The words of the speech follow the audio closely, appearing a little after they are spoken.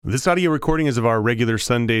This audio recording is of our regular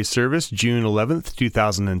Sunday service, June 11th,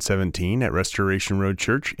 2017, at Restoration Road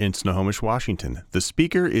Church in Snohomish, Washington. The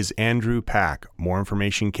speaker is Andrew Pack. More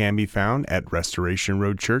information can be found at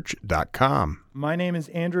restorationroadchurch.com. My name is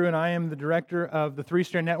Andrew, and I am the director of the Three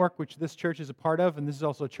Strand Network, which this church is a part of, and this is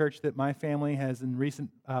also a church that my family has in recent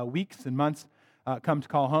weeks and months come to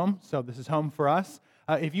call home, so this is home for us.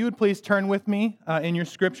 If you would please turn with me in your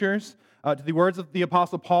scriptures to the words of the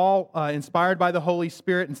Apostle Paul, inspired by the Holy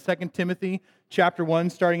Spirit in 2 Timothy chapter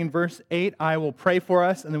 1, starting in verse 8. I will pray for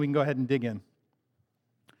us, and then we can go ahead and dig in.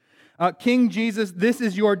 King Jesus, this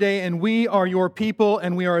is your day, and we are your people,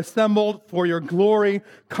 and we are assembled for your glory,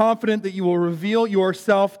 confident that you will reveal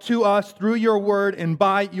yourself to us through your word and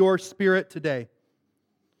by your Spirit today.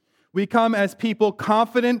 We come as people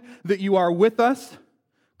confident that you are with us,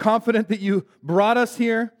 confident that you brought us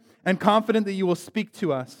here, and confident that you will speak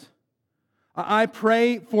to us. I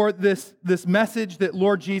pray for this message that,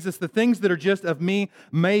 Lord Jesus, the things that are just of me,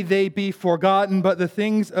 may they be forgotten, but the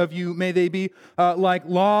things of you, may they be like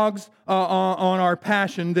logs on our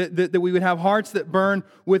passion, that we would have hearts that burn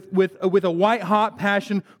with a white-hot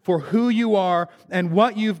passion for who you are and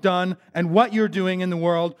what you've done and what you're doing in the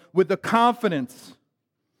world, with the confidence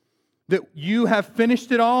that you have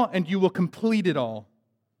finished it all and you will complete it all.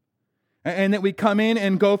 And that we come in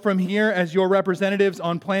and go from here as your representatives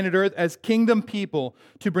on planet Earth, as kingdom people,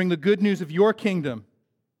 to bring the good news of your kingdom,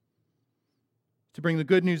 to bring the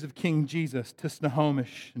good news of King Jesus to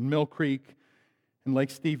Snohomish and Mill Creek and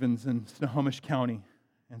Lake Stevens and Snohomish County.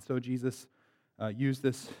 And so, Jesus, use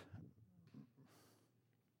this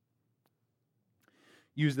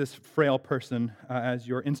frail person as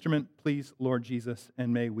your instrument, please, Lord Jesus,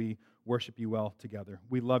 and may we worship you well together.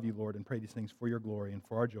 We love you, Lord, and pray these things for your glory and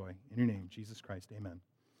for our joy. In your name, Jesus Christ, amen.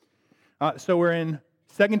 So we're in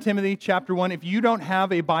 2 Timothy chapter 1. If you don't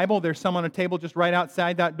have a Bible, there's some on a table just right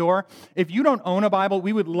outside that door. If you don't own a Bible,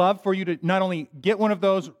 we would love for you to not only get one of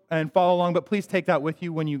those and follow along, but please take that with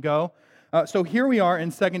you when you go. So here we are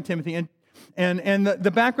in 2 Timothy, and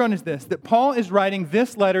the background is this, that Paul is writing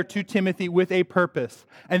this letter to Timothy with a purpose,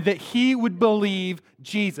 and that he would believe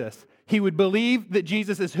Jesus. He would believe that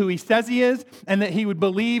Jesus is who he says he is, and that he would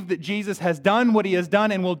believe that Jesus has done what he has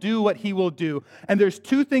done and will do what he will do. And there's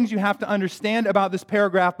two things you have to understand about this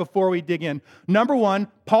paragraph before we dig in. Number one,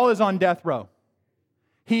 Paul is on death row.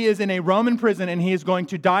 He is in a Roman prison, and he is going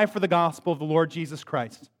to die for the gospel of the Lord Jesus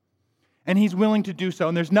Christ. And he's willing to do so,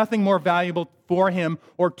 and there's nothing more valuable for him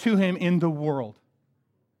or to him in the world.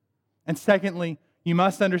 And secondly, you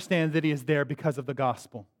must understand that he is there because of the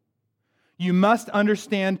gospel. You must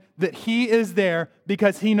understand that he is there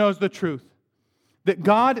because he knows the truth. That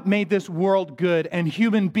God made this world good and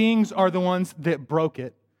human beings are the ones that broke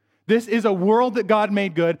it. This is a world that God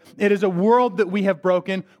made good. It is a world that we have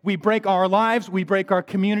broken. We break our lives. We break our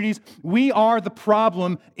communities. We are the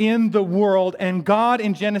problem in the world. And God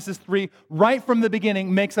in Genesis 3, right from the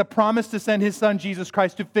beginning, makes a promise to send his son Jesus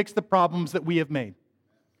Christ to fix the problems that we have made.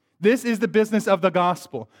 This is the business of the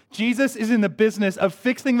gospel. Jesus is in the business of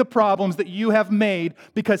fixing the problems that you have made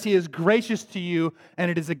because he is gracious to you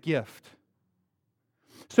and it is a gift.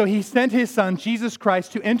 So he sent his son, Jesus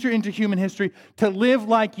Christ, to enter into human history, to live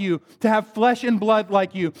like you, to have flesh and blood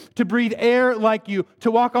like you, to breathe air like you,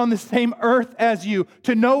 to walk on the same earth as you,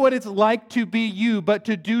 to know what it's like to be you, but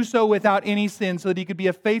to do so without any sin so that he could be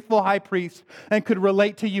a faithful high priest and could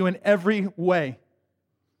relate to you in every way.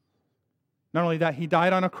 Not only that, he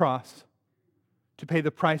died on a cross to pay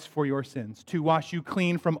the price for your sins, to wash you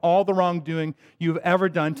clean from all the wrongdoing you've ever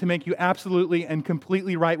done, to make you absolutely and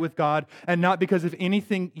completely right with God, and not because of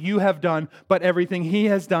anything you have done, but everything he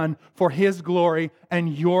has done for his glory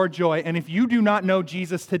and your joy. And if you do not know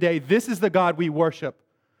Jesus today, this is the God we worship.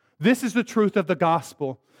 This is the truth of the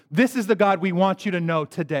gospel. This is the God we want you to know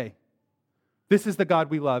today. This is the God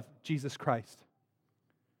we love, Jesus Christ.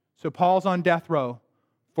 So Paul's on death row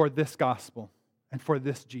for this gospel and for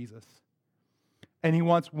this Jesus. And he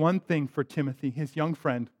wants one thing for Timothy, his young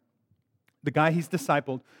friend, the guy he's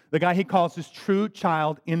discipled, the guy he calls his true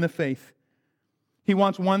child in the faith. He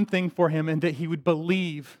wants one thing for him, and that he would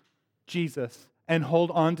believe Jesus and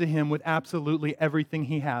hold on to him with absolutely everything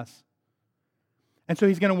he has. And so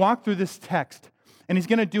he's going to walk through this text, and he's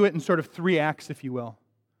going to do it in sort of 3 acts, if you will.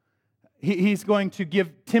 He's going to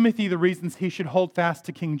give Timothy the reasons he should hold fast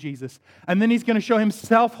to King Jesus. And then he's going to show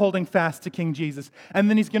himself holding fast to King Jesus. And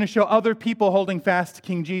then he's going to show other people holding fast to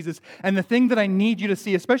King Jesus. And the thing that I need you to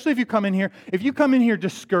see, especially if you come in here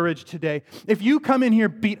discouraged today, if you come in here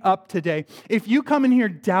beat up today, if you come in here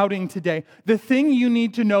doubting today, the thing you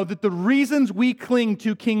need to know that the reasons we cling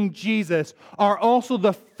to King Jesus are also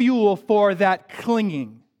the fuel for that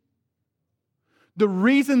clinging. The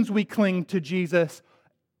reasons we cling to Jesus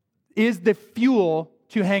is the fuel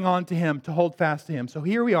to hang on to Him, to hold fast to Him. So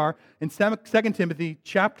here we are in 2 Timothy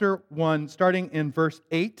chapter 1, starting in verse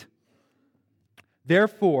 8.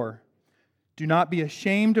 Therefore, do not be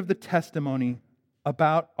ashamed of the testimony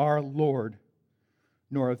about our Lord,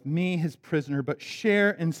 nor of me, His prisoner, but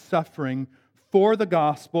share in suffering for the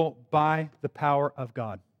gospel by the power of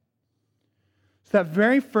God. So that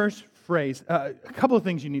very first phrase, a couple of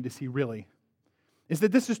things you need to see really, is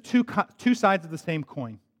that this is two sides of the same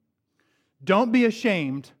coin. Don't be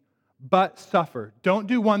ashamed, but suffer. Don't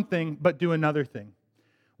do one thing, but do another thing.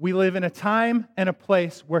 We live in a time and a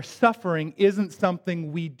place where suffering isn't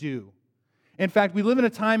something we do. In fact, we live in a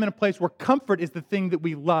time and a place where comfort is the thing that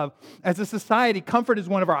we love. As a society, comfort is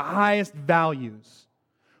one of our highest values.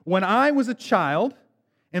 When I was a child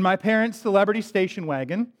in my parents' celebrity station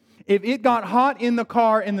wagon, if it got hot in the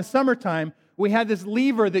car in the summertime, we had this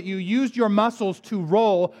lever that you used your muscles to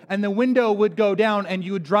roll, and the window would go down, and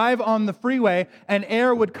you would drive on the freeway, and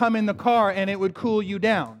air would come in the car, and it would cool you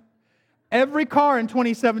down. Every car in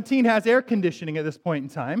 2017 has air conditioning at this point in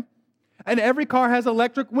time, and every car has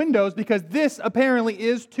electric windows because this apparently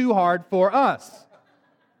is too hard for us.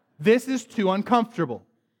 This is too uncomfortable.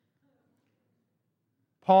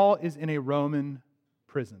 Paul is in a Roman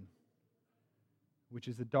prison, which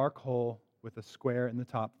is a dark hole with a square in the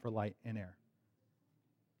top for light and air.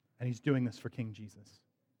 And he's doing this for King Jesus.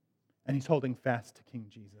 And he's holding fast to King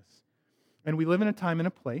Jesus. And we live in a time and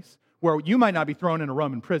a place where you might not be thrown in a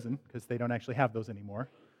Roman prison, because they don't actually have those anymore,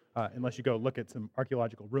 unless you go look at some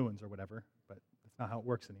archaeological ruins or whatever, but that's not how it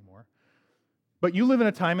works anymore. But you live in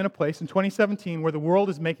a time and a place in 2017 where the world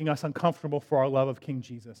is making us uncomfortable for our love of King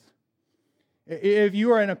Jesus. If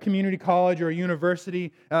you are in a community college or a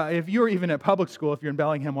university, if you're even at public school, if you're in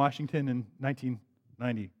Bellingham, Washington in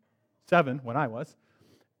 1997, when I was,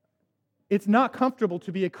 it's not comfortable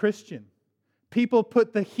to be a Christian. People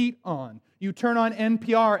put the heat on. You turn on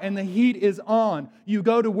NPR and the heat is on. You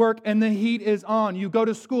go to work and the heat is on. You go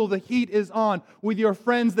to school, the heat is on. With your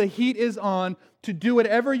friends, the heat is on to do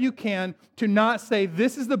whatever you can to not say,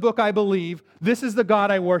 this is the book I believe, this is the God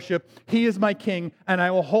I worship, He is my King, and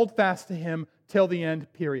I will hold fast to Him till the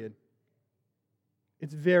end, period.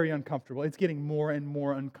 It's very uncomfortable. It's getting more and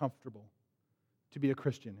more uncomfortable to be a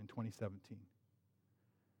Christian in 2017.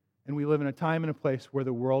 And we live in a time and a place where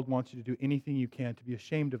the world wants you to do anything you can to be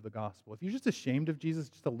ashamed of the gospel. If you're just ashamed of Jesus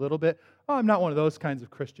just a little bit, oh, I'm not one of those kinds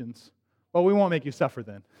of Christians. Well, we won't make you suffer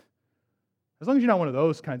then. As long as you're not one of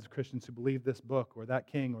those kinds of Christians who believe this book or that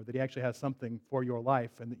king or that he actually has something for your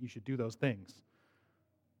life and that you should do those things.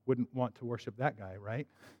 Wouldn't want to worship that guy, right?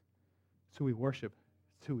 It's who we worship.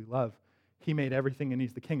 It's who we love. He made everything and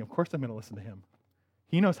he's the king. Of course I'm going to listen to him.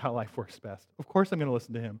 He knows how life works best. Of course I'm going to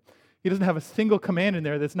listen to him. He doesn't have a single command in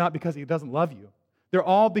there that's not because he doesn't love you. They're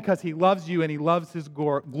all because he loves you and he loves his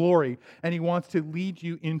glory and he wants to lead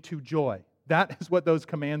you into joy. That is what those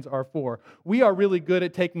commands are for. We are really good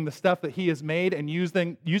at taking the stuff that he has made and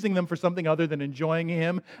using them for something other than enjoying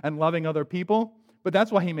him and loving other people, but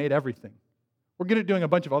that's why he made everything. We're good at doing a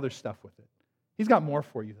bunch of other stuff with it. He's got more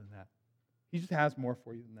for you than that. He just has more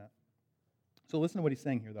for you than that. So listen to what he's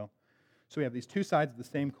saying here, though. So we have these two sides of the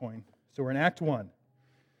same coin. So we're in Act 1.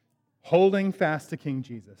 Holding fast to King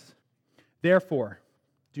Jesus. Therefore,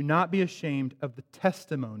 do not be ashamed of the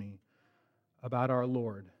testimony about our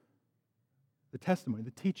Lord. The testimony, the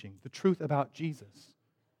teaching, the truth about Jesus.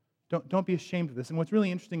 Don't be ashamed of this. And what's really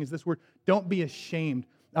interesting is this word, don't be ashamed.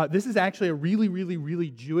 This is actually a really, really, really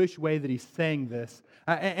Jewish way that he's saying this.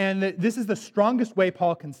 And this is the strongest way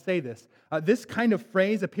Paul can say this. This kind of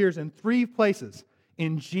phrase appears in 3 places.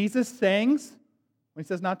 In Jesus' sayings, when he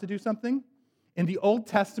says not to do something, in the Old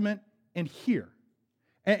Testament, and here.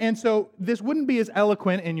 And so this wouldn't be as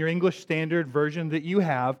eloquent in your English Standard Version that you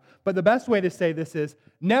have, but the best way to say this is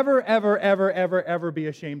never, ever, ever, ever, ever be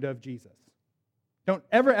ashamed of Jesus. Don't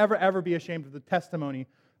ever, ever, ever be ashamed of the testimony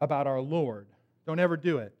about our Lord. Don't ever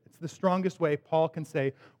do it. It's the strongest way Paul can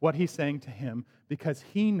say what he's saying to him because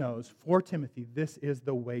he knows for Timothy this is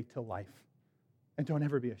the way to life. And don't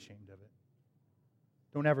ever be ashamed of it.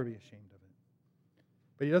 Don't ever be ashamed of it.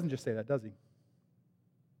 But he doesn't just say that, does he?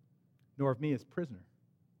 Nor of me as prisoner.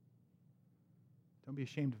 Don't be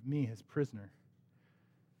ashamed of me as prisoner.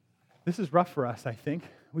 This is rough for us, I think.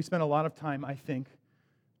 We spend a lot of time, I think,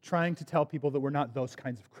 trying to tell people that we're not those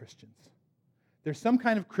kinds of Christians. There's some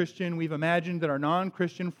kind of Christian we've imagined that our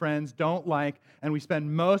non-Christian friends don't like, and we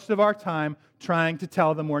spend most of our time trying to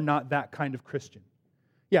tell them we're not that kind of Christian.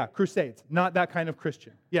 Yeah, crusades, not that kind of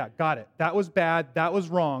Christian. Yeah, got it. That was bad. That was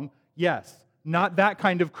wrong. Yes, not that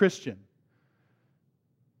kind of Christian.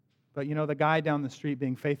 But you know, the guy down the street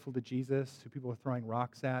being faithful to Jesus, who people are throwing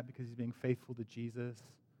rocks at because he's being faithful to Jesus.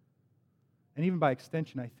 And even by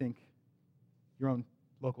extension, I think, your own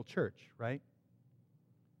local church, right?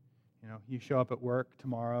 You know, you show up at work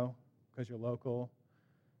tomorrow because you're local.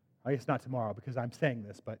 I guess not tomorrow because I'm saying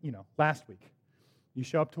this, but you know, last week. You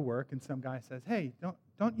show up to work and some guy says, "Hey, don't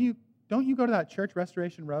you go to that church,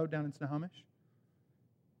 Restoration Road, down in Snohomish?"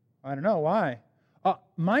 I don't know, why?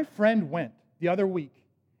 My friend went the other week,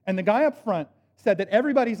 and the guy up front said that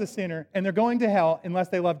everybody's a sinner and they're going to hell unless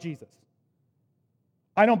they love Jesus.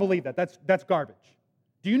 I don't believe that. That's garbage.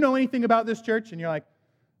 Do you know anything about this church? And you're like,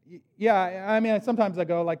 yeah, I mean, sometimes I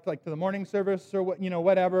go like to the morning service or what, you know,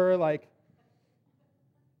 whatever. Like,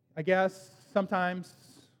 I guess sometimes,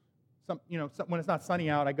 when it's not sunny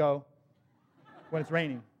out, I go. When it's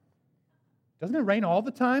raining, doesn't it rain all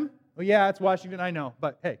the time? Oh yeah, it's Washington. I know,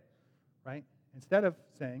 but hey, right? Instead of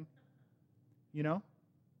saying, you know,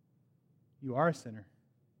 you are a sinner,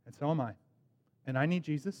 and so am I, and I need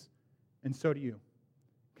Jesus, and so do you.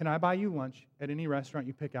 Can I buy you lunch at any restaurant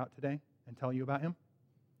you pick out today and tell you about him?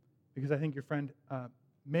 Because I think your friend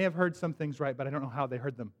may have heard some things right, but I don't know how they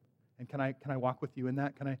heard them. And can I walk with you in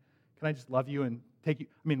that? Can I just love you and take you?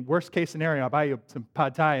 I mean, worst case scenario, I'll buy you some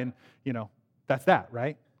pad thai, and you know, that's that,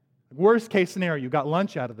 right? Worst case scenario, you got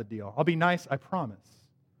lunch out of the deal. I'll be nice, I promise,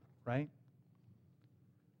 right?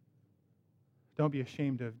 Don't be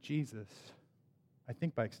ashamed of Jesus, I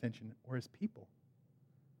think by extension, or his people.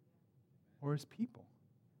 Or his people.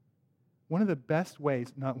 One of the best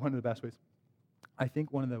ways, not one of the best ways, I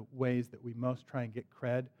think one of the ways that we most try and get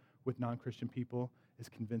cred with non-Christian people is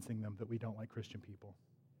convincing them that we don't like Christian people.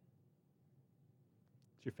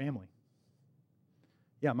 It's your family.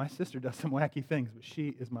 Yeah, my sister does some wacky things, but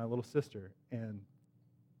she is my little sister, and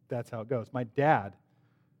that's how it goes. My dad,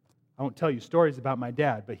 I won't tell you stories about my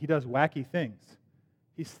dad, but he does wacky things.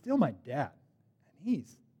 He's still my dad, and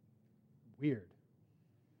he's weird.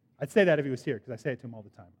 I'd say that if he was here, because I say it to him all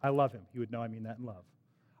the time. I love him. He would know I mean that in love.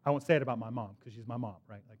 I won't say it about my mom, because she's my mom,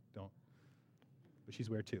 right? Like, don't. But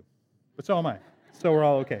she's weird too. But so am I. So we're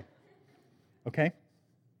all okay. Okay?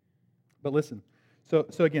 But listen. So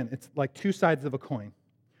again, it's like two sides of a coin.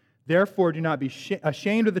 Therefore, do not be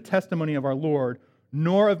ashamed of the testimony of our Lord,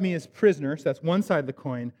 nor of me as prisoner, so that's one side of the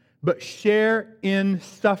coin, but share in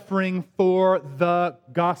suffering for the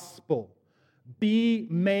gospel. Be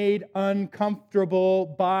made uncomfortable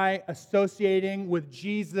by associating with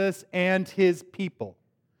Jesus and his people,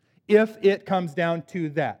 if it comes down to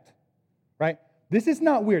that, right? This is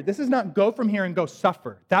not weird. This is not go from here and go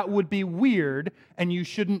suffer. That would be weird, and you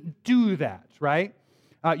shouldn't do that, right?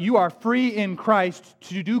 You are free in Christ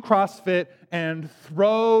to do CrossFit and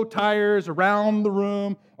throw tires around the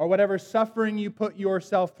room or whatever suffering you put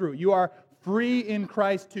yourself through. You are free in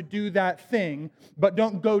Christ to do that thing, but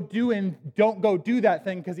don't go do that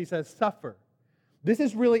thing because he says suffer. This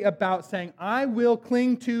is really about saying, I will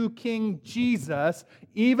cling to King Jesus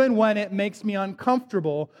even when it makes me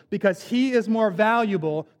uncomfortable, because he is more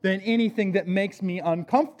valuable than anything that makes me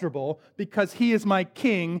uncomfortable, because he is my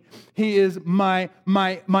king. He is my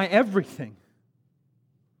everything.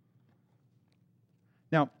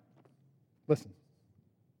 Now, listen.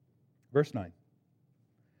 Verse 9.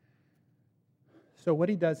 So what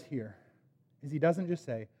he does here is he doesn't just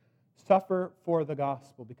say, suffer for the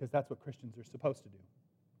gospel, because that's what Christians are supposed to do.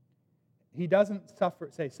 He doesn't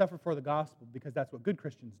say suffer for the gospel because that's what good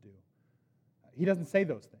Christians do. He doesn't say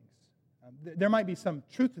those things. There might be some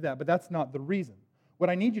truth to that, but that's not the reason. What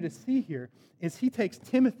I need you to see here is he takes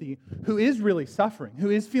Timothy, who is really suffering, who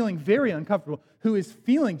is feeling very uncomfortable, who is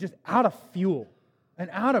feeling just out of fuel and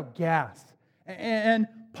out of gas. And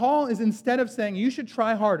Paul is, instead of saying, you should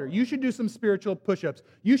try harder, you should do some spiritual push-ups,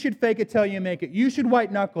 you should fake it till you make it, you should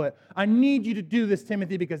white-knuckle it, I need you to do this,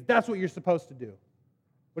 Timothy, because that's what you're supposed to do.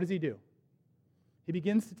 What does he do? He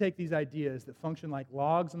begins to take these ideas that function like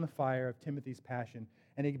logs on the fire of Timothy's passion,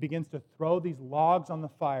 and he begins to throw these logs on the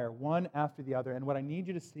fire, one after the other. And what I need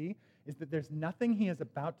you to see is that there's nothing he is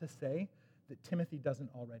about to say that Timothy doesn't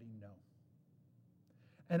already know.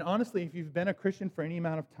 And honestly, if you've been a Christian for any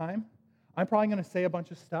amount of time, I'm probably going to say a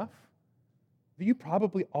bunch of stuff that you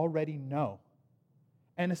probably already know.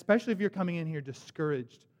 And especially if you're coming in here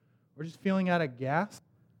discouraged or just feeling out of gas,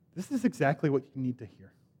 this is exactly what you need to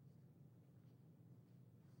hear.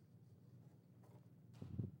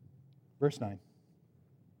 Verse 9.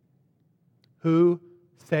 Who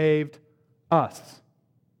saved us?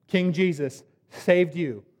 King Jesus saved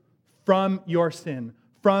you from your sin,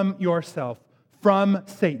 from yourself, from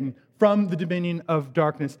Satan, from the dominion of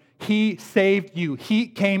darkness. He saved you. He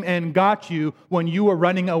came and got you when you were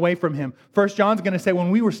running away from him. 1 John's going to say,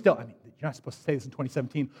 when we were still, you're not supposed to say this in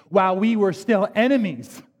 2017, while we were still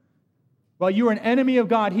enemies. While you were an enemy of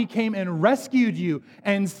God, He came and rescued you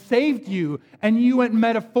and saved you. And you went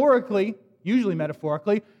metaphorically, usually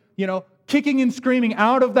metaphorically, kicking and screaming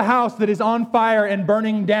out of the house that is on fire and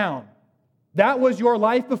burning down. That was your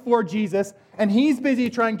life before Jesus, and He's busy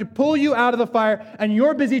trying to pull you out of the fire, and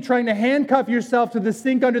you're busy trying to handcuff yourself to the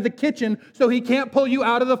sink under the kitchen so He can't pull you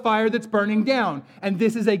out of the fire that's burning down. And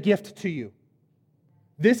this is a gift to you.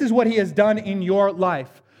 This is what He has done in your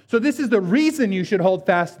life. So this is the reason you should hold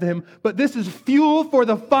fast to Him, but this is fuel for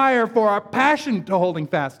the fire, for our passion to holding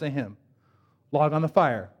fast to Him. Log on the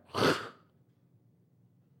fire.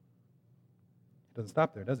 Doesn't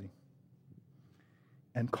stop there, does He?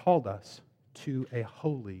 And called us to a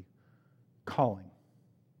holy calling.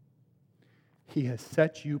 He has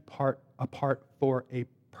set you apart for a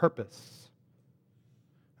purpose.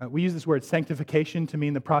 We use this word sanctification to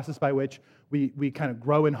mean the process by which we kind of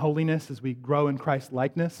grow in holiness as we grow in Christ's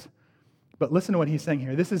likeness. But listen to what he's saying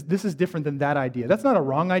here. This is different than that idea. That's not a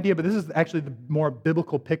wrong idea, but this is actually the more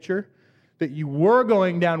biblical picture. That you were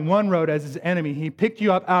going down one road as His enemy. He picked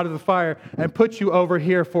you up out of the fire and put you over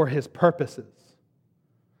here for His purposes.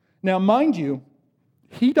 Now, mind you,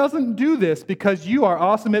 He doesn't do this because you are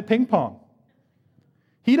awesome at ping pong.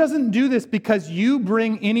 He doesn't do this because you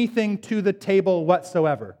bring anything to the table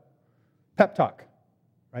whatsoever. Pep talk,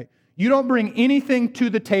 right? You don't bring anything to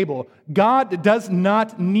the table. God does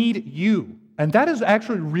not need you. And that is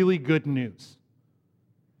actually really good news.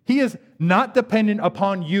 He is not dependent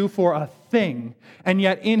upon you for a thing, and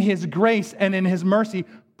yet in His grace and in His mercy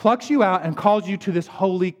plucks you out and calls you to this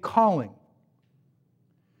holy calling.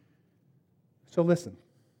 So listen,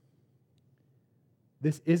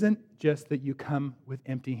 this isn't just that you come with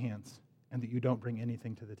empty hands and that you don't bring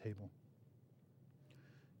anything to the table.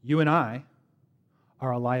 You and I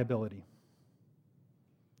are a liability.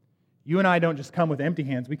 You and I don't just come with empty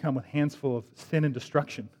hands, we come with hands full of sin and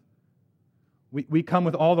destruction. We come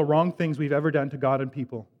with all the wrong things we've ever done to God and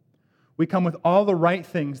people. We come with all the right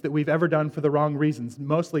things that we've ever done for the wrong reasons,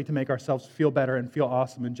 mostly to make ourselves feel better and feel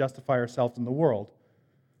awesome and justify ourselves in the world,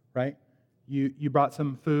 right? You brought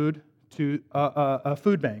some food to a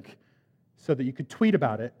food bank so that you could tweet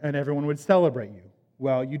about it and everyone would celebrate you.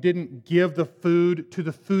 Well, you didn't give the food to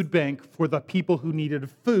the food bank for the people who needed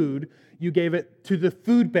food. You gave it to the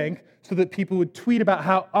food bank so that people would tweet about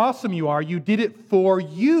how awesome you are. You did it for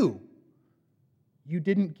you. You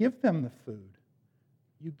didn't give them the food.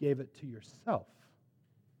 You gave it to yourself.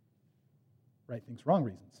 Right things, wrong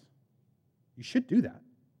reasons. You should do that.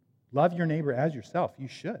 Love your neighbor as yourself. You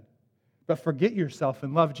should. But forget yourself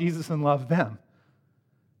and love Jesus and love them.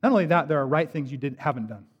 Not only that, there are right things you haven't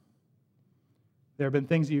done. There have been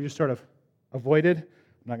things that you just sort of avoided.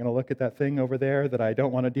 I'm not going to look at that thing over there that I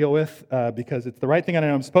don't want to deal with because it's the right thing and I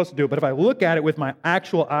know I'm supposed to do it. But if I look at it with my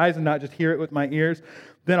actual eyes and not just hear it with my ears,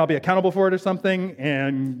 then I'll be accountable for it or something.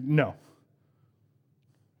 And no.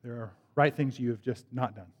 There are right things you have just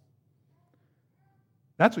not done.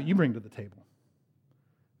 That's what you bring to the table.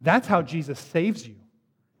 That's how Jesus saves you,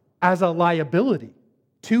 as a liability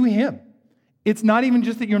to Him. It's not even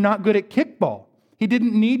just that you're not good at kickball. He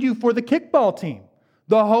didn't need you for the kickball team.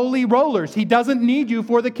 The Holy Rollers, He doesn't need you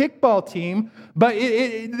for the kickball team, but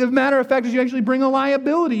the matter of fact is you actually bring a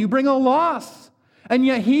liability, you bring a loss. And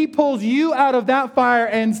yet He pulls you out of that fire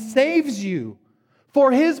and saves you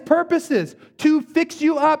for His purposes, to fix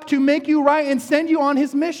you up, to make you right and send you on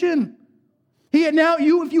His mission.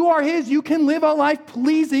 If you are His, you can live a life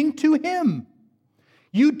pleasing to Him.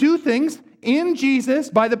 You do things in Jesus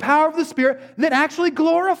by the power of the Spirit that actually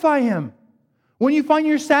glorify Him. When you find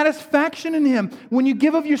your satisfaction in Him, when you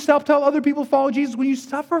give of yourself to help other people follow Jesus, when you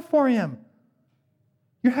suffer for Him,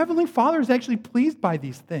 your Heavenly Father is actually pleased by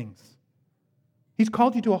these things. He's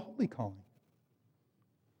called you to a holy calling.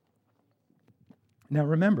 Now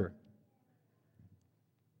remember,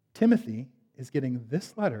 Timothy is getting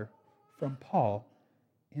this letter from Paul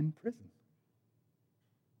in prison.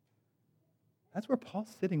 That's where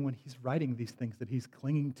Paul's sitting when he's writing these things that he's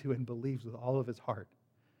clinging to and believes with all of his heart.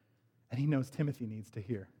 And he knows Timothy needs to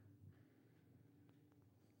hear.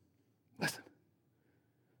 Listen,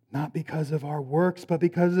 not because of our works, but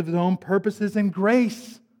because of His own purposes and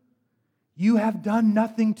grace. You have done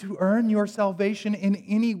nothing to earn your salvation in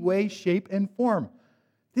any way, shape, and form.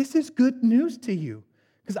 This is good news to you.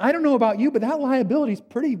 Because I don't know about you, but that liability is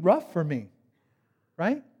pretty rough for me.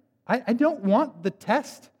 Right? I don't want the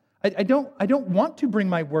test. I don't want to bring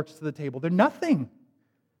my works to the table. They're nothing.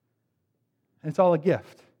 And it's all a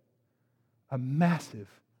gift. A massive,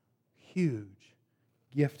 huge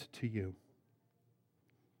gift to you.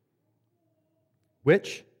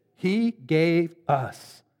 Which He gave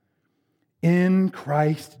us in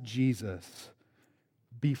Christ Jesus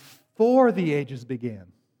before the ages began.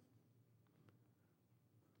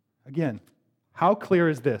 Again, how clear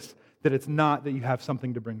is this? That it's not that you have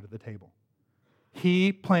something to bring to the table.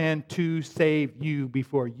 He planned to save you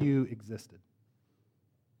before you existed.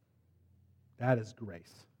 That is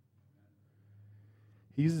grace.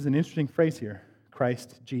 He uses an interesting phrase here,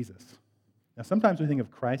 Christ Jesus. Now, sometimes we think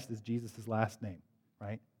of Christ as Jesus' last name,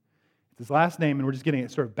 right? It's his last name, and we're just getting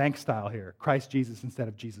it sort of bank style here. Christ Jesus instead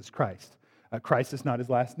of Jesus Christ. Christ is not his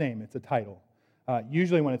last name, it's a title.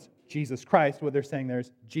 Usually when it's Jesus Christ, what they're saying there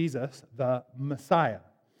is Jesus, the Messiah.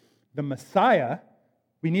 The Messiah,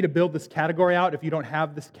 we need to build this category out if you don't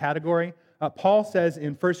have this category. Paul says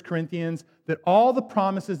in 1 Corinthians that all the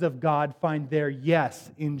promises of God find their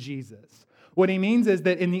yes in Jesus. What he means is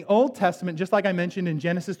that in the Old Testament, just like I mentioned in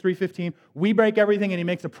Genesis 3:15, we break everything and he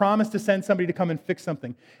makes a promise to send somebody to come and fix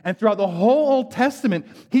something. And throughout the whole Old Testament,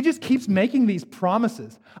 he just keeps making these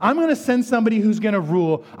promises. I'm going to send somebody who's going to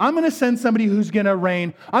rule. I'm going to send somebody who's going to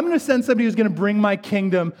reign. I'm going to send somebody who's going to bring my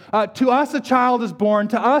kingdom. To us a child is born.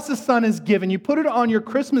 To us a son is given. You put it on your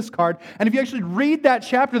Christmas card. And if you actually read that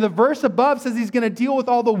chapter, the verse above says he's going to deal with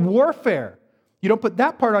all the warfare. You don't put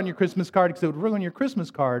that part on your Christmas card because it would ruin your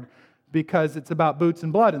Christmas card, because it's about boots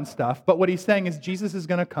and blood and stuff. But what he's saying is Jesus is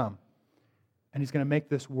going to come, and he's going to make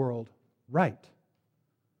this world right.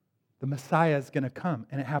 The Messiah is going to come,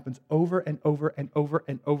 and it happens over and over and over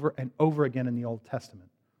and over and over again in the Old Testament.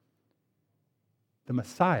 The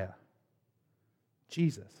Messiah,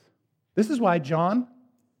 Jesus. This is why John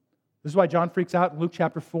freaks out in Luke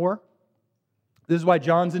chapter 4. This is why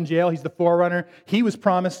John's in jail. He's the forerunner. He was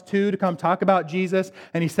promised to come talk about Jesus,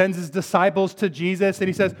 and he sends his disciples to Jesus, and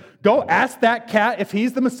he says, go ask that cat if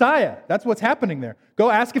he's the Messiah. That's what's happening there. Go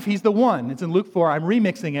ask if he's the one. It's in Luke 4. I'm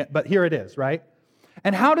remixing it, but here it is, right?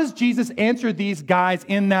 And how does Jesus answer these guys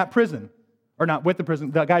in that prison? Or not with the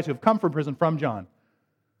prison, the guys who have come from prison from John.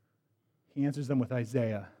 He answers them with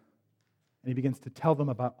Isaiah, and he begins to tell them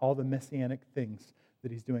about all the messianic things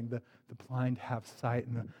that he's doing. The blind have sight,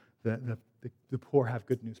 and the poor have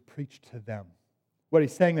good news preached to them. What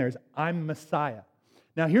he's saying there is, I'm Messiah.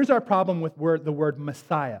 Now, here's our problem with the word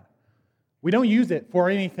Messiah. We don't use it for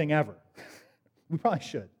anything ever. We probably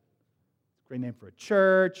should. It's a great name for a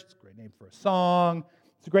church. It's a great name for a song.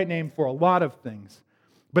 It's a great name for a lot of things.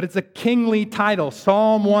 But it's a kingly title.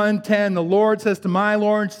 Psalm 110, the Lord says to my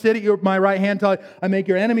Lord, sit at my right hand till I make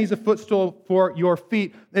your enemies a footstool for your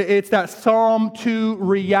feet. It's that Psalm 2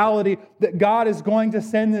 reality that God is going to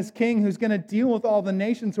send this king who's going to deal with all the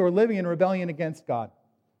nations who are living in rebellion against God.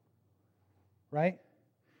 Right?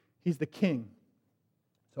 He's the king.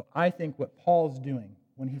 So I think what Paul's doing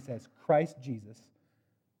when he says Christ Jesus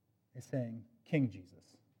is saying King Jesus.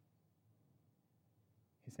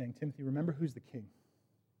 He's saying, Timothy, remember who's the king.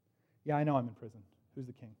 Yeah, I know I'm in prison. Who's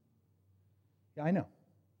the king? Yeah, I know.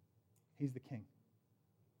 He's the king.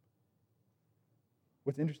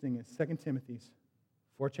 What's interesting is 2 Timothy's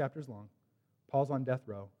 4 chapters long. Paul's on death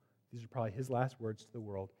row. These are probably his last words to the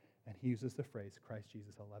world, and he uses the phrase Christ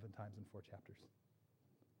Jesus 11 times in 4 chapters.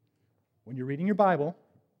 When you're reading your Bible,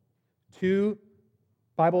 2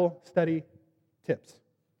 Bible study tips.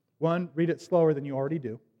 1, read it slower than you already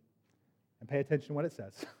do, and pay attention to what it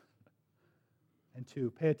says. And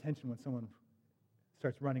 2, pay attention when someone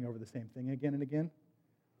starts running over the same thing again and again.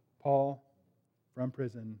 Paul, from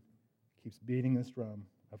prison, keeps beating this drum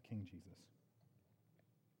of King Jesus.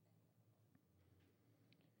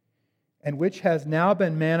 And which has now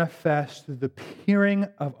been manifest through the appearing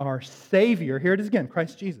of our Savior. Here it is again,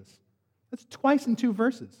 Christ Jesus. That's twice in 2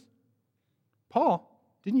 verses. Paul,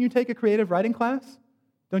 didn't you take a creative writing class?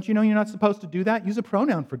 Don't you know you're not supposed to do that? Use a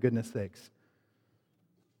pronoun, for goodness sakes.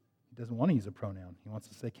 He doesn't want to use a pronoun. He wants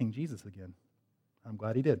to say King Jesus again. I'm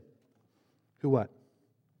glad he did. Who what?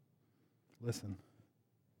 Listen.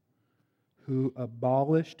 Who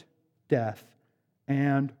abolished death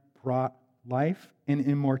and brought life and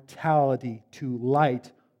immortality to light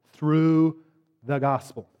through the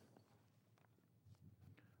gospel.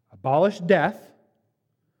 Abolished death,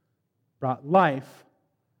 brought life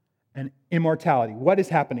and immortality. What is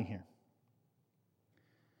happening here?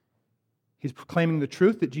 He's proclaiming the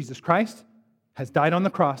truth that Jesus Christ has died on the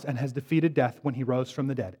cross and has defeated death when he rose from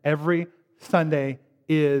the dead. Every Sunday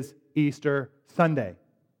is Easter Sunday.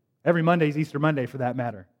 Every Monday is Easter Monday, for that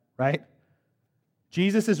matter, right?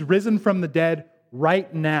 Jesus is risen from the dead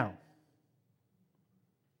right now.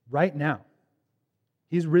 Right now.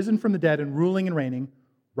 He's risen from the dead and ruling and reigning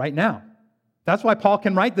right now. That's why Paul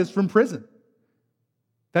can write this from prison.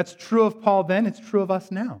 That's true of Paul then, it's true of us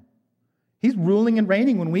now. He's ruling and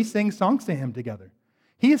reigning when we sing songs to him together.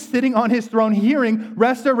 He is sitting on his throne hearing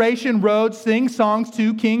Restoration Road sing songs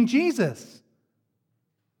to King Jesus.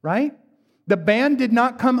 Right? The band did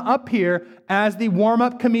not come up here as the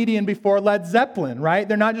warm-up comedian before Led Zeppelin, right?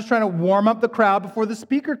 They're not just trying to warm up the crowd before the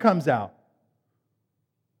speaker comes out.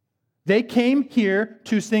 They came here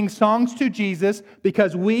to sing songs to Jesus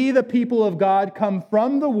because we, the people of God, come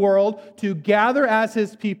from the world to gather as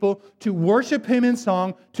His people, to worship Him in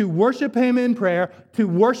song, to worship Him in prayer, to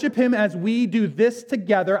worship Him as we do this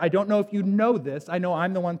together. I don't know if you know this. I know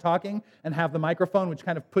I'm the one talking and have the microphone, which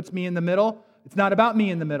kind of puts me in the middle. It's not about me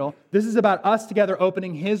in the middle. This is about us together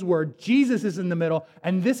opening His Word. Jesus is in the middle,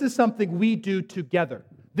 and this is something we do together.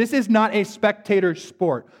 This is not a spectator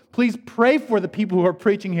sport. Please pray for the people who are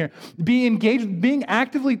preaching here. Be engaged, being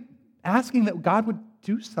actively asking that God would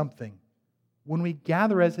do something when we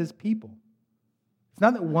gather as His people. It's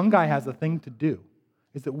not that one guy has a thing to do.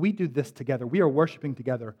 It's that we do this together. We are worshiping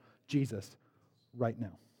together Jesus right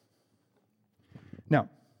now. Now,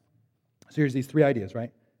 so here's these three ideas,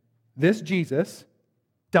 right? This Jesus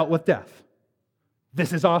dealt with death.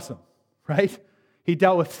 This is awesome, right? He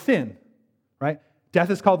dealt with sin, right? Death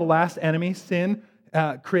is called the last enemy. Sin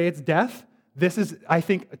creates death. This is, I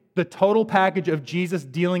think, the total package of Jesus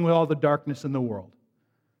dealing with all the darkness in the world.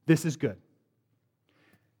 This is good.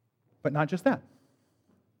 But not just that.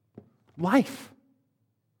 Life.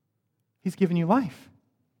 He's given you life.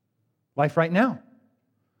 Life right now.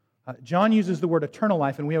 John uses the word eternal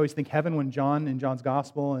life, and we always think heaven when John, in John's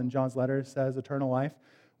gospel and John's letters, says eternal life.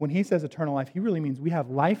 When he says eternal life, he really means we have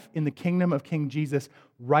life in the kingdom of King Jesus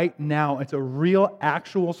right now. It's a real,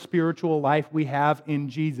 actual spiritual life we have in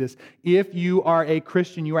Jesus. If you are a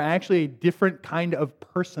Christian, you are actually a different kind of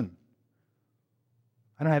person.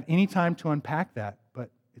 I don't have any time to unpack that, but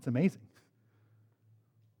it's amazing.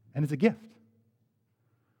 And it's a gift.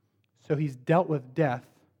 So He's dealt with death.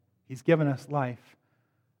 He's given us life,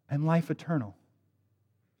 and life eternal.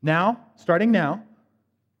 Now, starting now,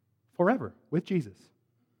 forever with Jesus.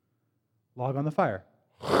 Log on the fire.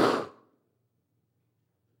 It's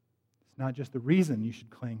not just the reason you should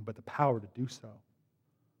cling, but the power to do so.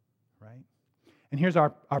 Right? And here's our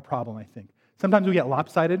problem, I think. Sometimes we get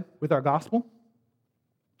lopsided with our gospel.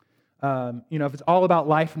 If it's all about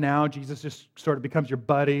life now, Jesus just sort of becomes your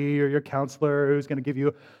buddy or your counselor who's going to give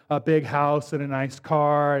you a big house and a nice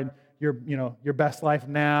car and your best life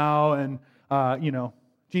now. And,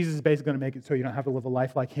 Jesus is basically going to make it so you don't have to live a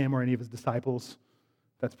life like Him or any of His disciples.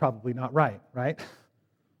 That's probably not right?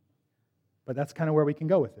 But that's kind of where we can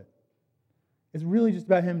go with it. It's really just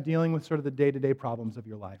about Him dealing with sort of the day-to-day problems of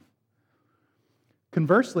your life.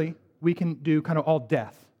 Conversely, we can do kind of all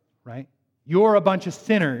death, right? You're a bunch of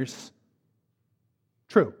sinners.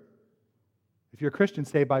 True. If you're a Christian,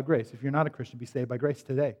 saved by grace. If you're not a Christian, be saved by grace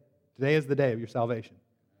today. Today is the day of your salvation.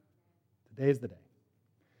 Today is the day.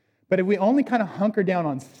 But if we only kind of hunker down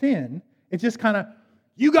on sin, it's just kind of,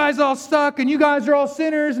 you guys all suck, and you guys are all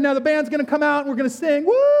sinners, and now the band's going to come out, and we're going to sing,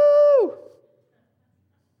 woo!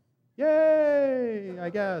 Yay, I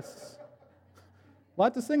guess. A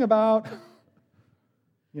lot to sing about.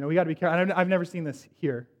 We got to be careful. I've never seen this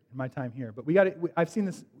here, in my time here, but I've seen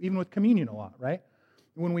this even with communion a lot, right?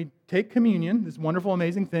 When we take communion, this wonderful,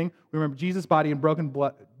 amazing thing, we remember Jesus' body broken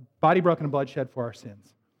and blood shed for our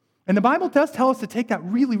sins. And the Bible does tell us to take that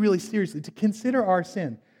really, really seriously, to consider our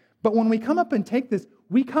sin. But when we come up and take this,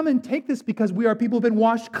 we come and take this because we are people who have been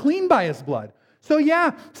washed clean by His blood. So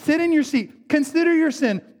yeah, sit in your seat, consider your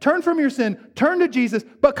sin, turn from your sin, turn to Jesus,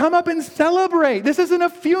 but come up and celebrate. This isn't a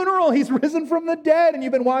funeral. He's risen from the dead and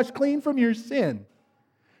you've been washed clean from your sin.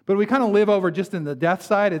 But we kind of live over just in the death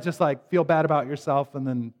side. It's just like feel bad about yourself and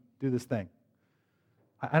then do this thing.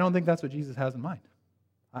 I don't think that's what Jesus has in mind.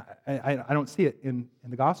 I don't see it in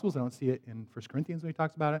the Gospels. I don't see it in 1 Corinthians when He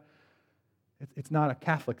talks about it. It's not a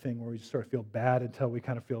Catholic thing where we just sort of feel bad until we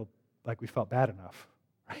kind of feel like we felt bad enough.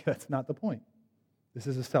 Right? That's not the point. This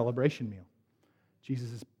is a celebration meal.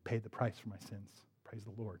 Jesus has paid the price for my sins. Praise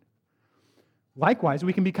the Lord. Likewise,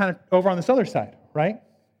 we can be kind of over on this other side, right?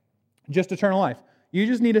 Just eternal life. You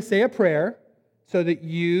just need to say a prayer so that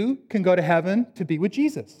you can go to heaven to be with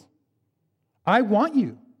Jesus. I want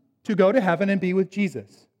you to go to heaven and be with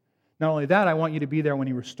Jesus. Not only that, I want you to be there when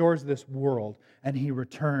He restores this world and He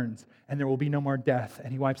returns and there will be no more death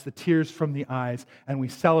and He wipes the tears from the eyes and we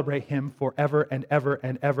celebrate Him forever and ever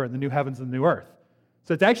and ever in the new heavens and the new earth.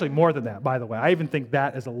 So it's actually more than that, by the way. I even think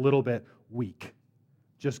that is a little bit weak.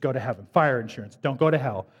 Just go to heaven. Fire insurance. Don't go to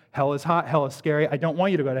hell. Hell is hot. Hell is scary. I don't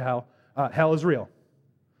want you to go to hell. Hell is real.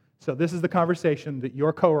 So this is the conversation that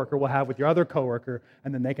your coworker will have with your other coworker,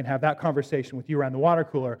 and then they can have that conversation with you around the water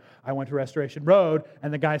cooler. I went to Restoration Road,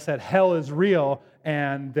 and the guy said, hell is real,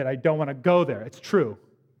 and that I don't want to go there. It's true.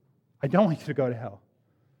 I don't want you to go to hell.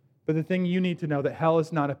 But the thing you need to know that hell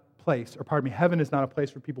is not a place, or pardon me, heaven is not a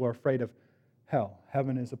place for people who are afraid of hell.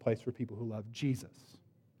 Heaven is a place for people who love Jesus.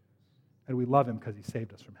 And we love him because he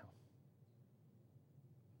saved us from hell.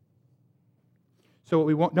 So what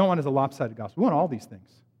we don't want is a lopsided gospel. We want all these things.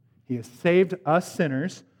 He has saved us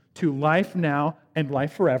sinners to life now and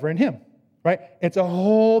life forever in him. Right? It's a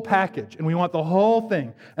whole package, and we want the whole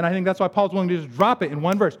thing. And I think that's why Paul's willing to just drop it in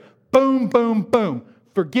one verse. Boom, boom, boom.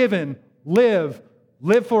 Forgiven, live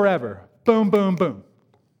forever. Boom, boom, boom.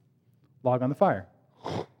 Log on the fire.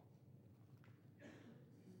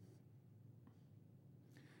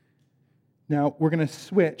 Now, we're going to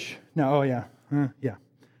switch. Now, yeah.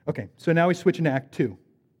 Okay, so now we switch into Act 2.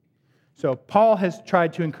 So Paul has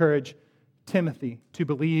tried to encourage Timothy to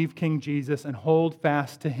believe King Jesus and hold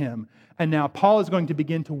fast to him. And now Paul is going to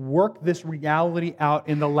begin to work this reality out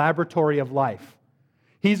in the laboratory of life.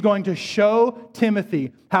 He's going to show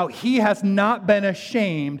Timothy how he has not been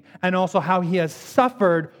ashamed and also how he has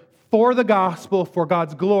suffered for the gospel, for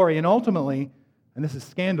God's glory, and ultimately, and this is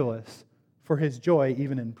scandalous, for his joy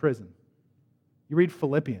even in prison. You read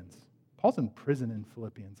Philippians. Paul's in prison in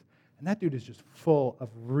Philippians, and that dude is just full of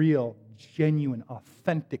real, genuine,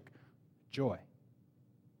 authentic joy.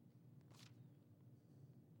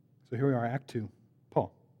 So here we are, Act 2,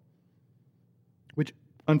 Paul, which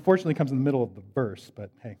unfortunately comes in the middle of the verse,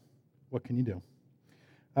 but hey, what can you do?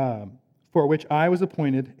 For which I was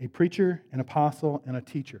appointed a preacher, an apostle, and a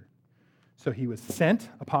teacher. So he was sent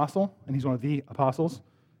apostle, and he's one of the apostles.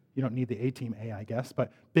 You don't need the A-team A, I guess,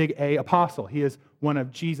 but big A, apostle. He is one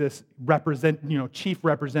of Jesus' chief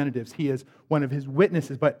representatives. He is one of his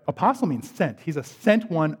witnesses, but apostle means sent. He's a sent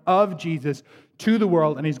one of Jesus to the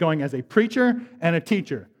world, and he's going as a preacher and a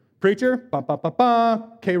teacher. Preacher,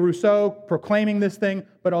 K. Rousseau, proclaiming this thing,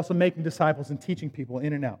 but also making disciples and teaching people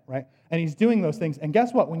in and out, right? And he's doing those things. And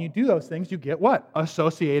guess what? When you do those things, you get what?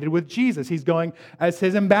 Associated with Jesus. He's going as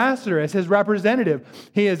his ambassador, as his representative.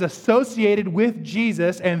 He is associated with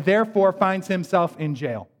Jesus and therefore finds himself in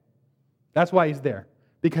jail. That's why he's there,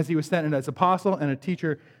 because he was sent as apostle and a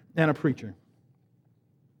teacher and a preacher.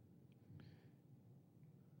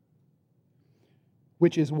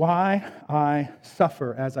 Which is why I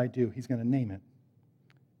suffer as I do. He's going to name it.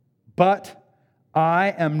 But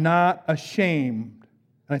I am not ashamed.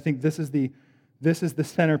 And I think this is the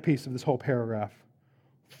centerpiece of this whole paragraph.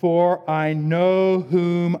 For I know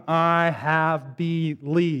whom I have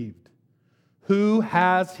believed. Who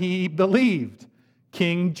has he believed?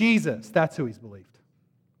 King Jesus. That's who he's believed.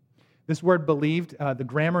 This word believed, the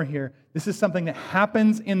grammar here, this is something that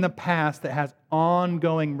happens in the past that has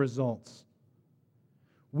ongoing results.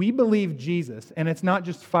 We believe Jesus, and it's not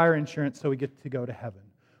just fire insurance so we get to go to heaven.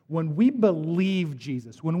 When we believe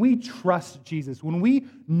Jesus, when we trust Jesus, when we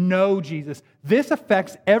know Jesus, this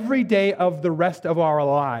affects every day of the rest of our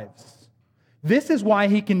lives. This is why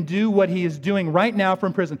he can do what he is doing right now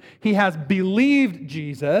from prison. He has believed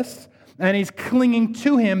Jesus, and he's clinging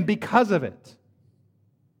to him because of it.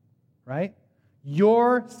 Right?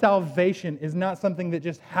 Your salvation is not something that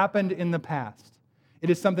just happened in the past. It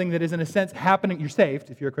is something that is, in a sense, happening. You're saved.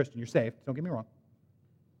 If you're a Christian, you're saved. Don't get me wrong.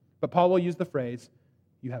 But Paul will use the phrase,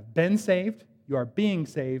 you have been saved, you are being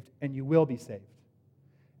saved, and you will be saved.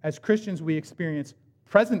 As Christians, we experience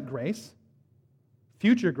present grace,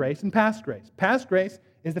 future grace, and past grace. Past grace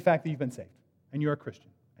is the fact that you've been saved, and you're a Christian,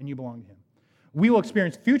 and you belong to him. We will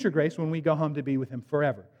experience future grace when we go home to be with him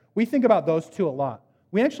forever. We think about those two a lot.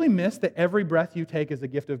 We actually miss that every breath you take is a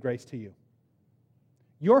gift of grace to you.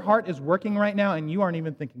 Your heart is working right now, and you aren't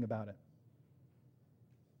even thinking about it.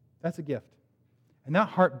 That's a gift. And that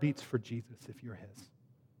heart beats for Jesus if you're his.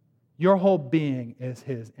 Your whole being is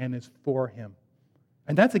his and is for him.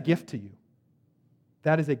 And that's a gift to you.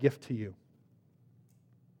 That is a gift to you.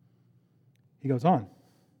 He goes on.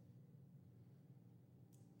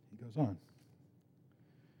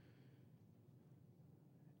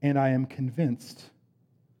 And I am convinced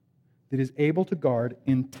that he is able to guard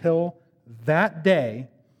until that day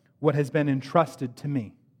what has been entrusted to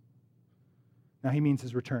me. Now he means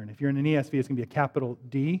his return. If you're in an ESV, it's going to be a capital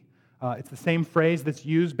D. It's the same phrase that's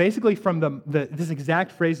used basically from this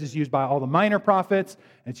exact phrase is used by all the minor prophets,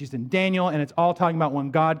 and it's used in Daniel, and it's all talking about when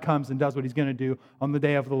God comes and does what he's going to do on the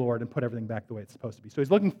day of the Lord and put everything back the way it's supposed to be. So he's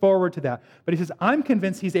looking forward to that. But he says, I'm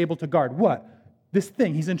convinced he's able to guard what? This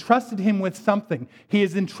thing. He's entrusted him with something. He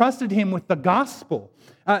has entrusted him with the gospel.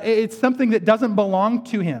 It's something that doesn't belong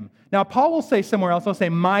to him. Now, Paul will say somewhere else, he'll say,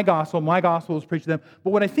 my gospel was preached to them.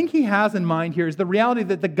 But what I think he has in mind here is the reality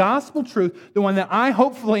that the gospel truth, the one that I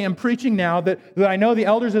hopefully am preaching now, that I know the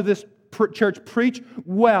elders of this church preach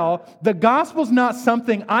well, the gospel's not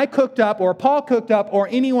something I cooked up or Paul cooked up or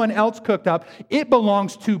anyone else cooked up. It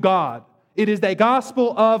belongs to God. It is the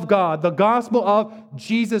gospel of God, the gospel of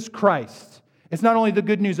Jesus Christ. It's not only the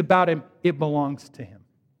good news about him, it belongs to him.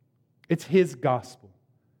 It's his gospel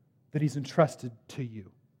that he's entrusted to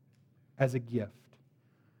you as a gift.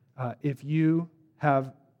 If you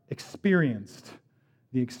have experienced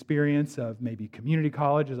the experience of maybe community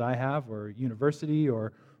college as I have, or university,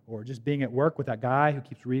 or just being at work with that guy who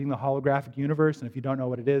keeps reading the holographic universe, and if you don't know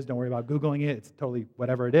what it is, don't worry about Googling it. It's totally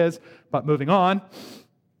whatever it is. But moving on,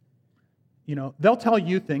 they'll tell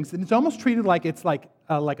you things, and it's almost treated like it's like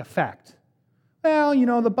a fact.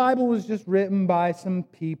 Well, the Bible was just written by some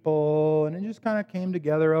people, and it just kind of came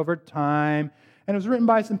together over time. And it was written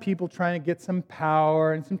by some people trying to get some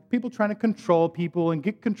power, and some people trying to control people and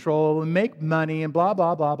get control and make money and blah,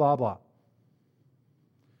 blah, blah, blah, blah.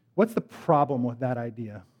 What's the problem with that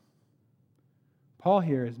idea? Paul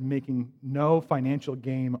here is making no financial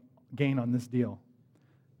gain on this deal.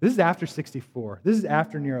 This is after 64. This is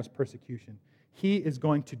after Nero's persecution. He is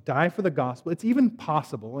going to die for the gospel. It's even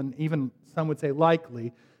possible, and even some would say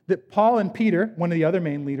likely, that Paul and Peter, one of the other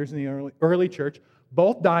main leaders in the early church,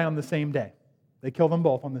 both die on the same day. They kill them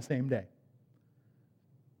both on the same day.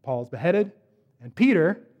 Paul's beheaded, and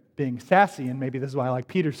Peter, being sassy, and maybe this is why I like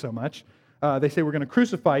Peter so much, they say, we're going to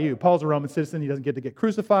crucify you. Paul's a Roman citizen. He doesn't get to get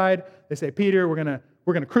crucified. They say, Peter, we're going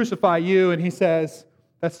to crucify you. And he says,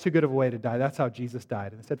 that's too good of a way to die. That's how Jesus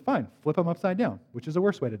died. And they said, fine, flip him upside down, which is a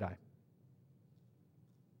worse way to die.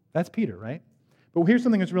 That's Peter, right? But here's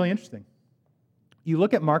something that's really interesting. You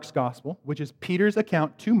look at Mark's gospel, which is Peter's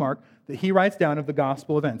account to Mark that he writes down of the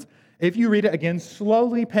gospel events. If you read it again,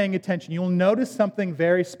 slowly paying attention, you'll notice something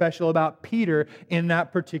very special about Peter in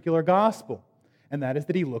that particular gospel. And that is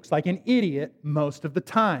that he looks like an idiot most of the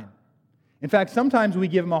time. In fact, sometimes we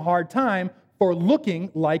give him a hard time for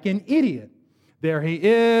looking like an idiot. There he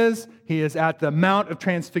is at the Mount of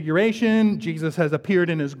Transfiguration. Jesus has appeared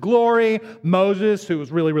in his glory. Moses, who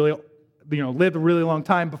was really lived a really long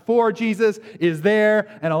time before Jesus, is there.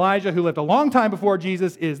 And Elijah, who lived a long time before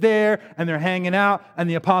Jesus, is there. And they're hanging out, and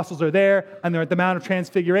the apostles are there, and they're at the Mount of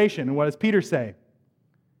Transfiguration. And what does Peter say?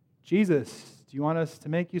 Jesus, do you want us to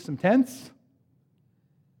make you some tents?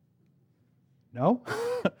 No?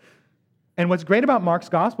 And what's great about Mark's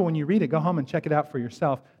gospel, when you read it, go home and check it out for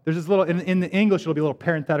yourself. There's this little, in the English, it'll be a little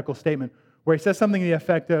parenthetical statement where he says something to the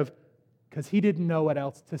effect of, because he didn't know what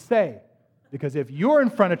else to say. Because if you're in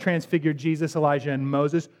front of transfigured Jesus, Elijah, and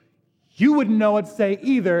Moses, you wouldn't know what to say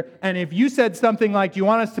either. And if you said something like, do you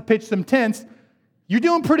want us to pitch some tents? You're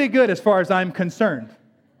doing pretty good as far as I'm concerned.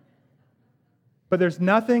 But there's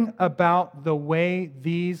nothing about the way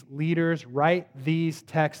these leaders write these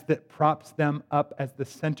texts that props them up as the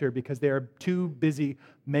center, because they are too busy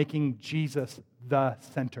making Jesus the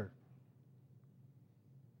center.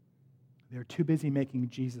 They're too busy making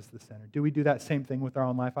Jesus the center. Do we do that same thing with our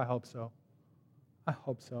own life? I hope so. I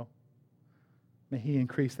hope so. May he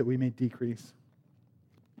increase that we may decrease.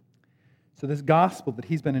 So this gospel that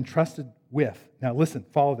he's been entrusted with. Now listen,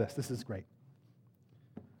 follow this. This is great.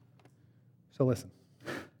 So listen.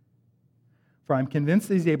 For I'm convinced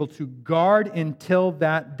that he's able to guard until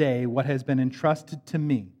that day what has been entrusted to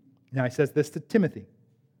me. Now he says this to Timothy,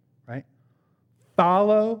 right?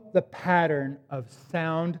 Follow the pattern of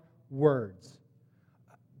sound words.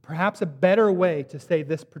 Perhaps a better way to say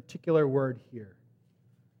this particular word here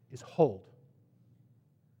is hold,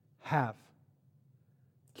 have,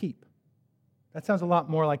 keep. That sounds a lot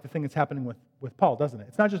more like the thing that's happening with Paul, doesn't it?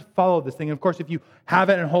 It's not just follow this thing. And of course, if you have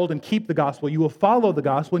it and hold and keep the gospel, you will follow the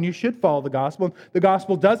gospel, and you should follow the gospel. The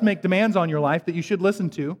gospel does make demands on your life that you should listen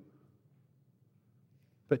to.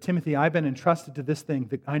 But Timothy, I've been entrusted to this thing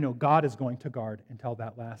that I know God is going to guard until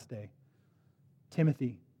that last day.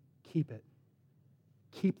 Timothy, keep it.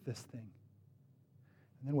 Keep this thing.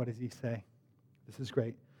 And then what does he say? This is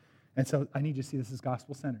great. And so I need you to see this is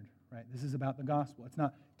gospel-centered, right? This is about the gospel. It's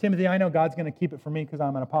not, Timothy, I know God's going to keep it for me because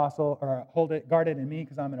I'm an apostle, or guard it in me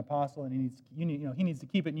because I'm an apostle, and he needs to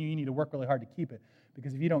keep it, and you need to work really hard to keep it,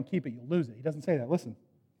 because if you don't keep it, you'll lose it. He doesn't say that. Listen.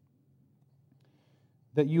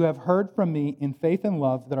 That you have heard from me in faith and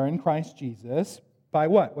love that are in Christ Jesus, by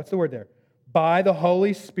what? What's the word there? By the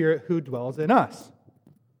Holy Spirit who dwells in us.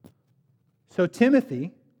 So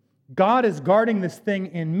Timothy, God is guarding this thing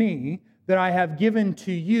in me that I have given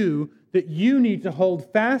to you that you need to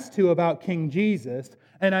hold fast to about King Jesus.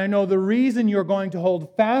 And I know the reason you're going to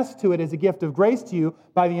hold fast to it as a gift of grace to you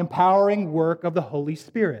by the empowering work of the Holy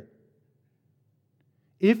Spirit.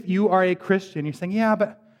 If you are a Christian, you're saying, yeah,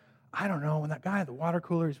 but I don't know, when that guy at the water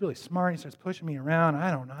cooler, he's really smart, he starts pushing me around, I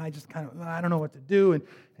don't know, I don't know what to do, and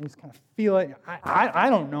I just kind of feel it. I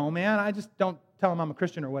don't know, man. I just don't tell him I'm a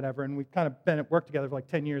Christian or whatever, and we've kind of been at work together for like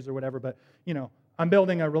 10 years or whatever, but, I'm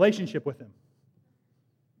building a relationship with him. And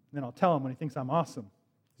then I'll tell him when he thinks I'm awesome.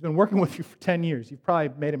 He's been working with you for 10 years. You've probably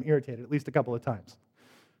made him irritated at least a couple of times,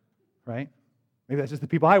 right? Maybe that's just the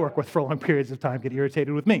people I work with for long periods of time get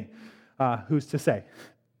irritated with me. Who's to say?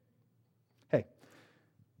 Hey,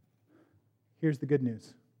 here's the good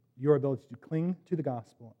news. Your ability to cling to the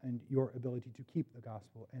gospel and your ability to keep the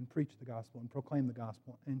gospel and preach the gospel and proclaim the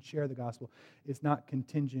gospel and share the gospel is not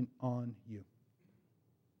contingent on you.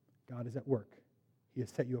 God is at work. He has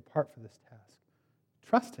set you apart for this task.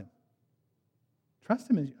 Trust him. Trust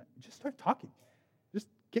him and just start talking. Just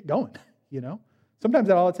get going, Sometimes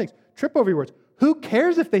that's all it takes. Trip over your words. Who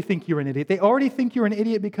cares if they think you're an idiot? They already think you're an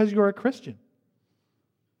idiot because you're a Christian.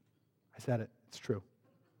 I said it. It's true.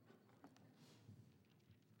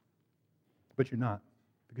 But you're not,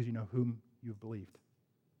 because you know whom you've believed.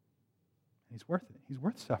 And he's worth it. He's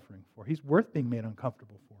worth suffering for. He's worth being made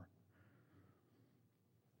uncomfortable for.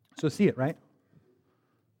 So see it, right?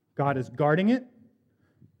 God is guarding it.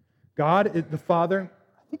 God is the Father.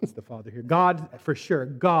 I think it's the Father here. God, for sure.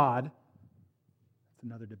 God. That's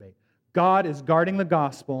another debate. God is guarding the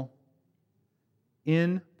gospel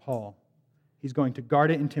in Paul. He's going to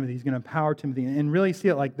guard it in Timothy. He's going to empower Timothy. And really see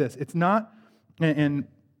it like this. It's not, and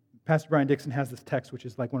Pastor Brian Dixon has this text, which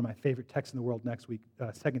is like one of my favorite texts in the world next week,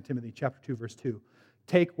 2 Timothy chapter 2, verse 2.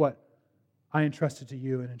 Take what I entrusted to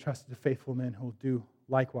you and entrusted to faithful men who will do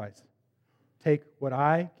likewise. Take what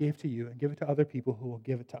I gave to you and give it to other people who will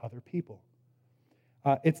give it to other people.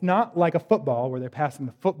 It's not like a football where they're passing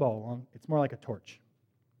the football along. It's more like a torch.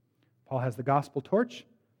 Paul has the gospel torch.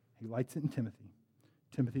 He lights it in Timothy.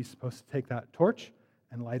 Timothy's supposed to take that torch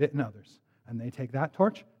and light it in others. And they take that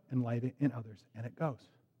torch and light it in others. And it goes.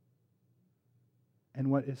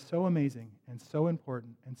 And what is so amazing and so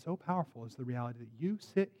important and so powerful is the reality that you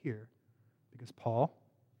sit here because Paul,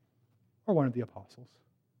 or one of the apostles,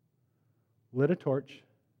 lit a torch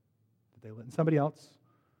that they lit in somebody else,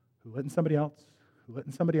 who lit in somebody else, who lit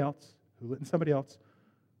in somebody else, who lit in somebody else,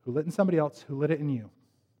 who lit in somebody else, who lit it in you.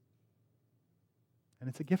 And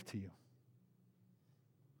it's a gift to you.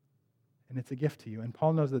 And it's a gift to you. And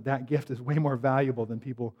Paul knows that that gift is way more valuable than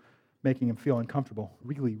people making him feel uncomfortable,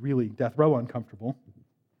 really, really death row uncomfortable.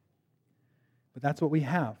 But that's what we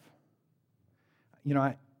have.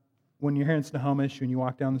 When you're here in Snohomish, when you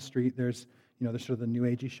walk down the street, there's sort of the new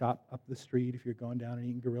agey shop up the street. If you're going down and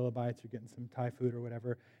eating Gorilla Bites, you're getting some Thai food or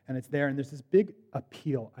whatever, and it's there. And there's this big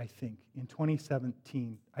appeal, I think, in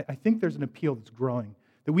 2017. I think there's an appeal that's growing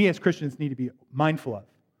that we as Christians need to be mindful of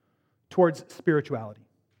towards spirituality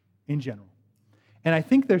in general. And I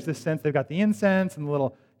think there's this sense they've got the incense and the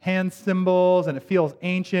little hand symbols, and it feels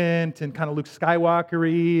ancient and kind of Luke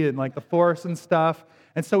Skywalker-y and like the Force and stuff.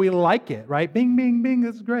 And so we like it, right? Bing, bing, bing,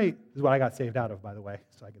 this is great. This is what I got saved out of, by the way,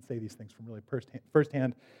 so I can say these things from really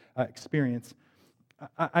firsthand experience.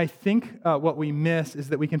 I think what we miss is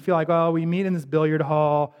that we can feel like, we meet in this billiard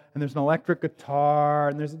hall, and there's an electric guitar,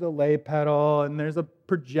 and there's a delay pedal, and there's a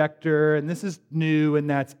projector, and this is new, and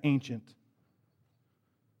that's ancient.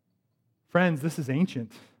 Friends, this is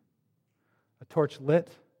ancient. A torch lit,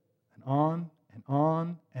 and on, and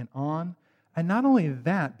on, and on. And not only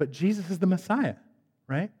that, but Jesus is the Messiah,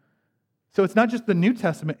 right? So it's not just the New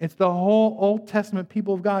Testament, it's the whole Old Testament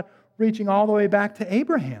people of God reaching all the way back to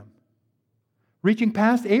Abraham. Reaching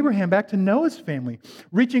past Abraham back to Noah's family.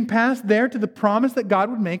 Reaching past there to the promise that God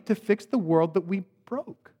would make to fix the world that we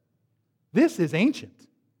broke. This is ancient.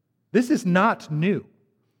 This is not new.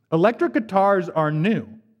 Electric guitars are new.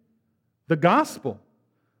 The gospel,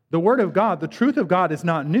 the word of God, the truth of God is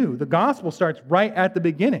not new. The gospel starts right at the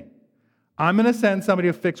beginning. I'm going to send somebody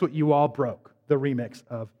to fix what you all broke. The remix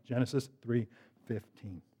of Genesis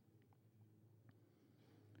 3:15.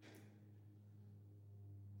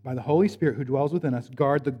 By the Holy Spirit who dwells within us,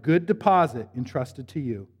 guard the good deposit entrusted to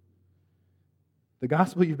you. The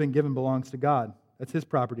gospel you've been given belongs to God. That's His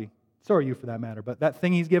property. So are you, for that matter. But that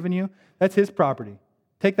thing He's given you, that's His property.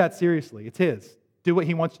 Take that seriously. It's His. Do what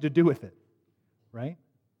He wants you to do with it. Right?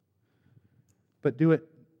 But do it,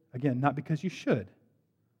 again, not because you should,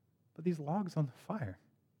 but these logs on the fire.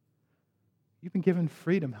 You've been given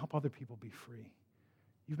freedom. Help other people be free.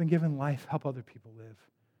 You've been given life. Help other people live.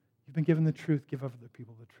 You've been given the truth. Give other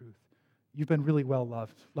people the truth. You've been really well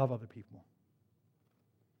loved. Love other people.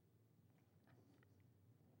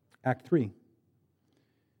 Act 3.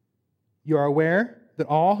 You are aware that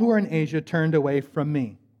all who are in Asia turned away from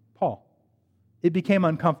me, Paul. It became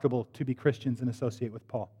uncomfortable to be Christians and associate with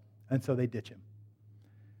Paul, and so they ditch him.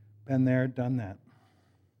 Been there, done that.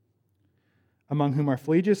 Among whom are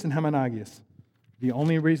Phlegyas and Hymenaeus. The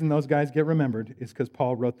only reason those guys get remembered is because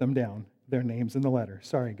Paul wrote them down, their names in the letter.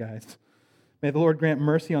 Sorry, guys. May the Lord grant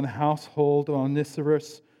mercy on the household of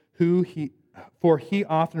Onesiphorus, for he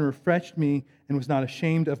often refreshed me and was not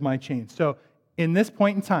ashamed of my chains. So, in this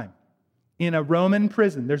point in time, in a Roman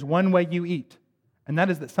prison, there's one way you eat, and that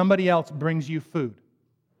is that somebody else brings you food.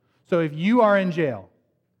 So if you are in jail,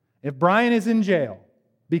 if Brian is in jail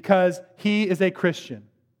because he is a Christian,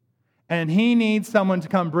 and he needs someone to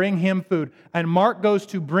come bring him food, and Mark goes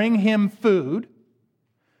to bring him food,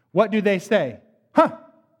 what do they say?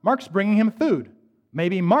 Mark's bringing him food.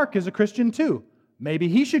 Maybe Mark is a Christian too. Maybe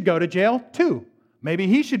he should go to jail too. Maybe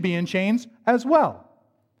he should be in chains as well.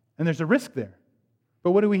 And there's a risk there.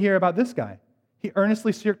 But what do we hear about this guy? He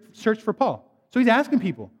earnestly searched for Paul. So he's asking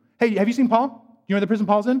people, hey, have you seen Paul? Do you know where the prison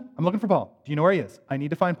Paul's in? I'm looking for Paul. Do you know where he is? I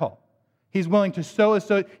need to find Paul. He's willing to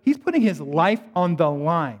so he's putting his life on the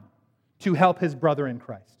line to help his brother in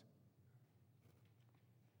Christ.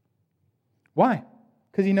 Why?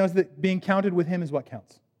 Because he knows that being counted with him is what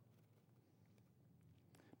counts.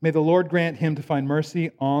 May the Lord grant him to find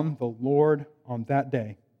mercy on the Lord on that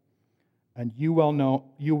day. And you well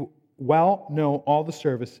know all the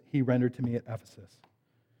service he rendered to me at Ephesus.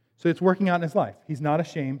 So it's working out in his life. He's not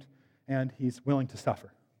ashamed, and he's willing to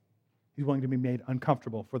suffer. He's willing to be made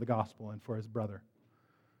uncomfortable for the gospel and for his brother.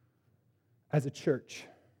 As a church,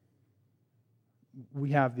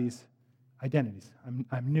 we have these identities.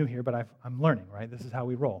 I'm new here, but I'm learning, right? This is how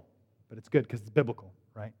we roll. But it's good because it's biblical,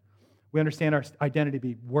 right? We understand our identity to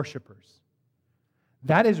be worshipers.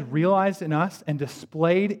 That is realized in us and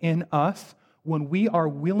displayed in us when we are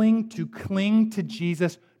willing to cling to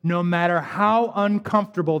Jesus no matter how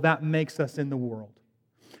uncomfortable that makes us in the world.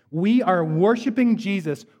 We are worshiping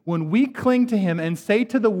Jesus when we cling to him and say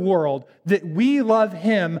to the world that we love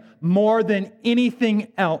him more than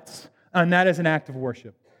anything else, and that is an act of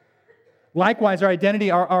worship. Likewise, our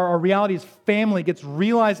identity, our reality as family gets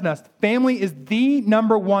realized in us. Family is the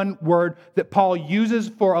number one word that Paul uses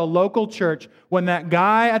for a local church when that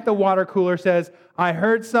guy at the water cooler says, I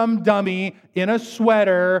heard some dummy in a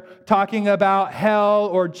sweater talking about hell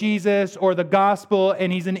or Jesus or the gospel,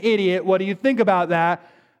 and he's an idiot. What do you think about that?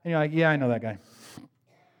 And you're like, yeah, I know that guy.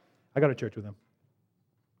 I go to church with him.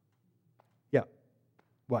 Yeah.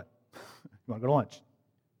 What? You want to go to lunch?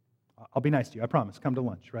 I'll be nice to you. I promise. Come to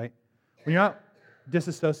lunch, right? When you're not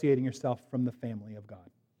disassociating yourself from the family of God.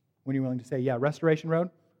 When you're willing to say, yeah, Restoration Road,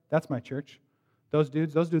 that's my church. Those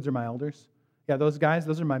dudes are my elders. Yeah, those guys,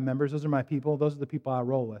 those are my members. Those are my people. Those are the people I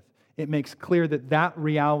roll with. It makes clear that that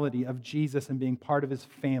reality of Jesus and being part of his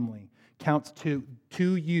family counts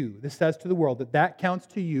to you. This says to the world that counts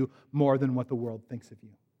to you more than what the world thinks of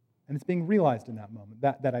you. And it's being realized in that moment,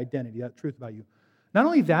 that identity, that truth about you. Not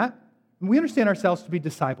only that, we understand ourselves to be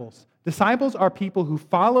disciples. Disciples are people who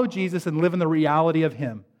follow Jesus and live in the reality of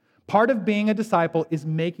him. Part of being a disciple is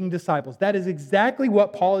making disciples. That is exactly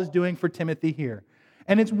what Paul is doing for Timothy here.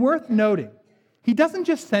 And it's worth noting, he doesn't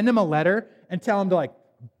just send him a letter and tell him to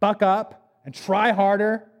buck up and try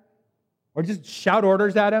harder or just shout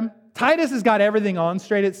orders at him. Titus has got everything on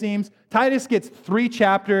straight, it seems. Titus gets 3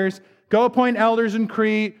 chapters, go appoint elders in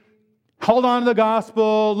Crete, hold on to the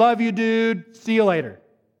gospel, love you, dude, see you later.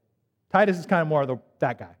 Titus is kind of more of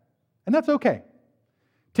that guy. And that's okay.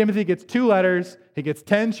 Timothy gets 2 letters, he gets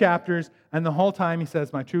 10 chapters, and the whole time he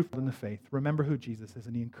says, my true friend in the faith, remember who Jesus is,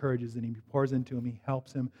 and he encourages and he pours into him, he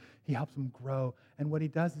helps him grow. And what he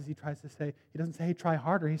does is he tries to say, he doesn't say, hey, try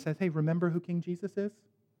harder. He says, hey, remember who King Jesus is?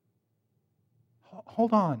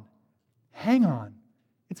 Hold on. Hang on.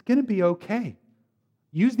 It's going to be okay.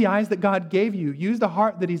 Use the eyes that God gave you. Use the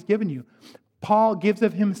heart that he's given you. Paul gives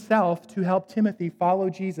of himself to help Timothy follow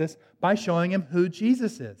Jesus by showing him who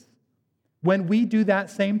Jesus is. When we do that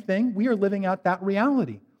same thing, we are living out that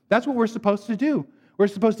reality. That's what we're supposed to do. We're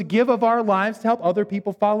supposed to give of our lives to help other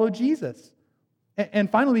people follow Jesus. And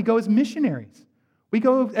finally, we go as missionaries. We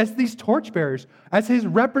go as these torchbearers, as his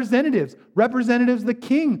representatives of the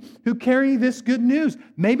king who carry this good news.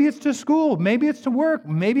 Maybe it's to school, maybe it's to work,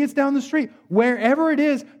 maybe it's down the street. Wherever it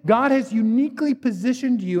is, God has uniquely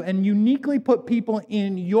positioned you and uniquely put people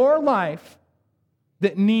in your life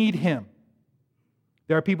that need him.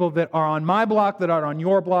 There are people that are on my block that are on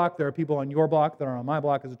your block. There are people on your block that are on my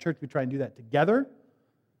block. As a church, we try and do that together.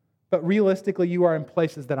 But realistically, you are in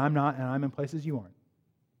places that I'm not, and I'm in places you aren't.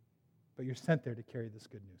 But you're sent there to carry this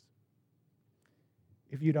good news.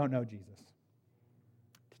 If you don't know Jesus,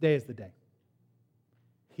 today is the day.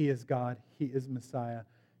 He is God. He is Messiah.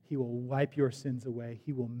 He will wipe your sins away.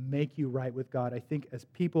 He will make you right with God. I think as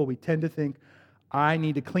people, we tend to think, I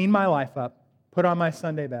need to clean my life up. put on my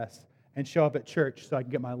Sunday best, and show up at church so I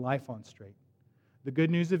can get my life on straight. The good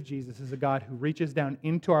news of Jesus is a God who reaches down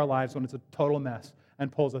into our lives when it's a total mess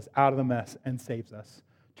and pulls us out of the mess and saves us.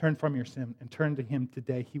 Turn from your sin and turn to Him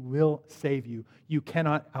today. He will save you. You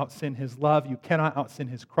cannot out-sin His love. You cannot out-sin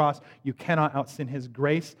His cross. You cannot out-sin His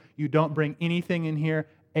grace. You don't bring anything in here,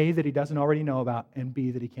 A, that He doesn't already know about, and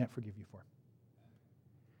B, that He can't forgive you for.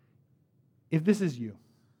 If this is you,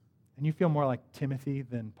 and you feel more like Timothy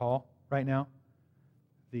than Paul right now,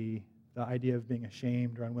 the idea of being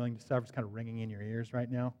ashamed or unwilling to suffer is kind of ringing in your ears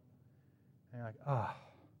right now. And you're like,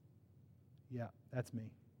 yeah, that's me.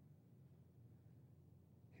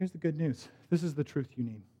 Here's the good news. This is the truth you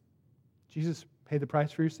need. Jesus paid the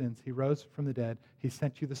price for your sins. He rose from the dead. He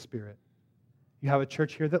sent you the Spirit. You have a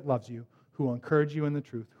church here that loves you, who will encourage you in the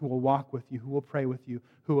truth, who will walk with you, who will pray with you,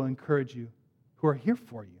 who will encourage you, who are here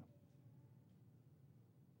for you.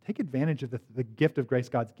 Take advantage of the gift of grace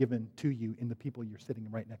God's given to you in the people you're sitting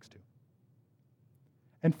right next to.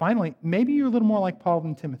 And finally, maybe you're a little more like Paul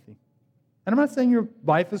than Timothy. And I'm not saying your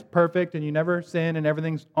life is perfect and you never sin and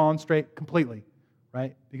everything's on straight completely,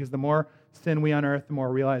 right? Because the more sin we unearth, the more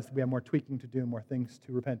we realize we have more tweaking to do, more things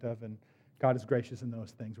to repent of, and God is gracious in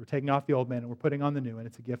those things. We're taking off the old man and we're putting on the new, and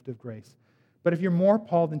it's a gift of grace. But if you're more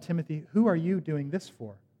Paul than Timothy, who are you doing this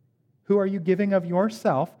for? Who are you giving of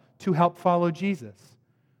yourself to help follow Jesus?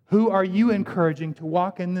 Who are you encouraging to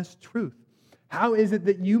walk in this truth? How is it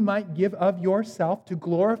that you might give of yourself to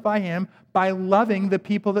glorify Him by loving the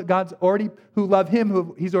people that who love Him,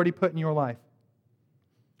 who He's already put in your life?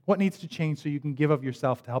 What needs to change so you can give of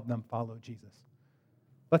yourself to help them follow Jesus?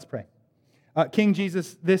 Let's pray. King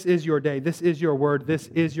Jesus, this is your day. This is your word. This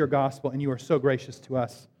is your gospel, and you are so gracious to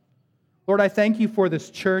us. Lord, I thank you for this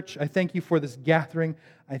church. I thank you for this gathering.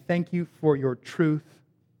 I thank you for your truth.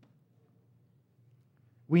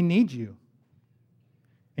 We need you.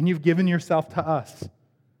 And you've given yourself to us,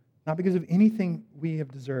 not because of anything we have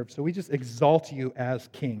deserved. So we just exalt you as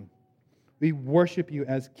King. We worship you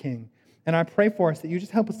as King. And I pray for us that you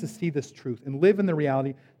just help us to see this truth and live in the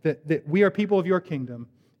reality that we are people of your kingdom.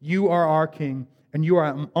 You are our King, and you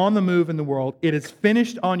are on the move in the world. It is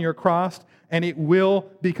finished on your cross, and it will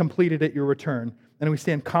be completed at your return. And we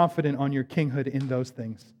stand confident on your kinghood in those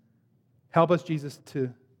things. Help us, Jesus,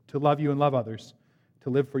 to love you and love others, to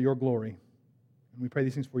live for your glory. And we pray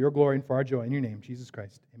these things for your glory and for our joy. In your name, Jesus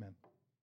Christ. Amen.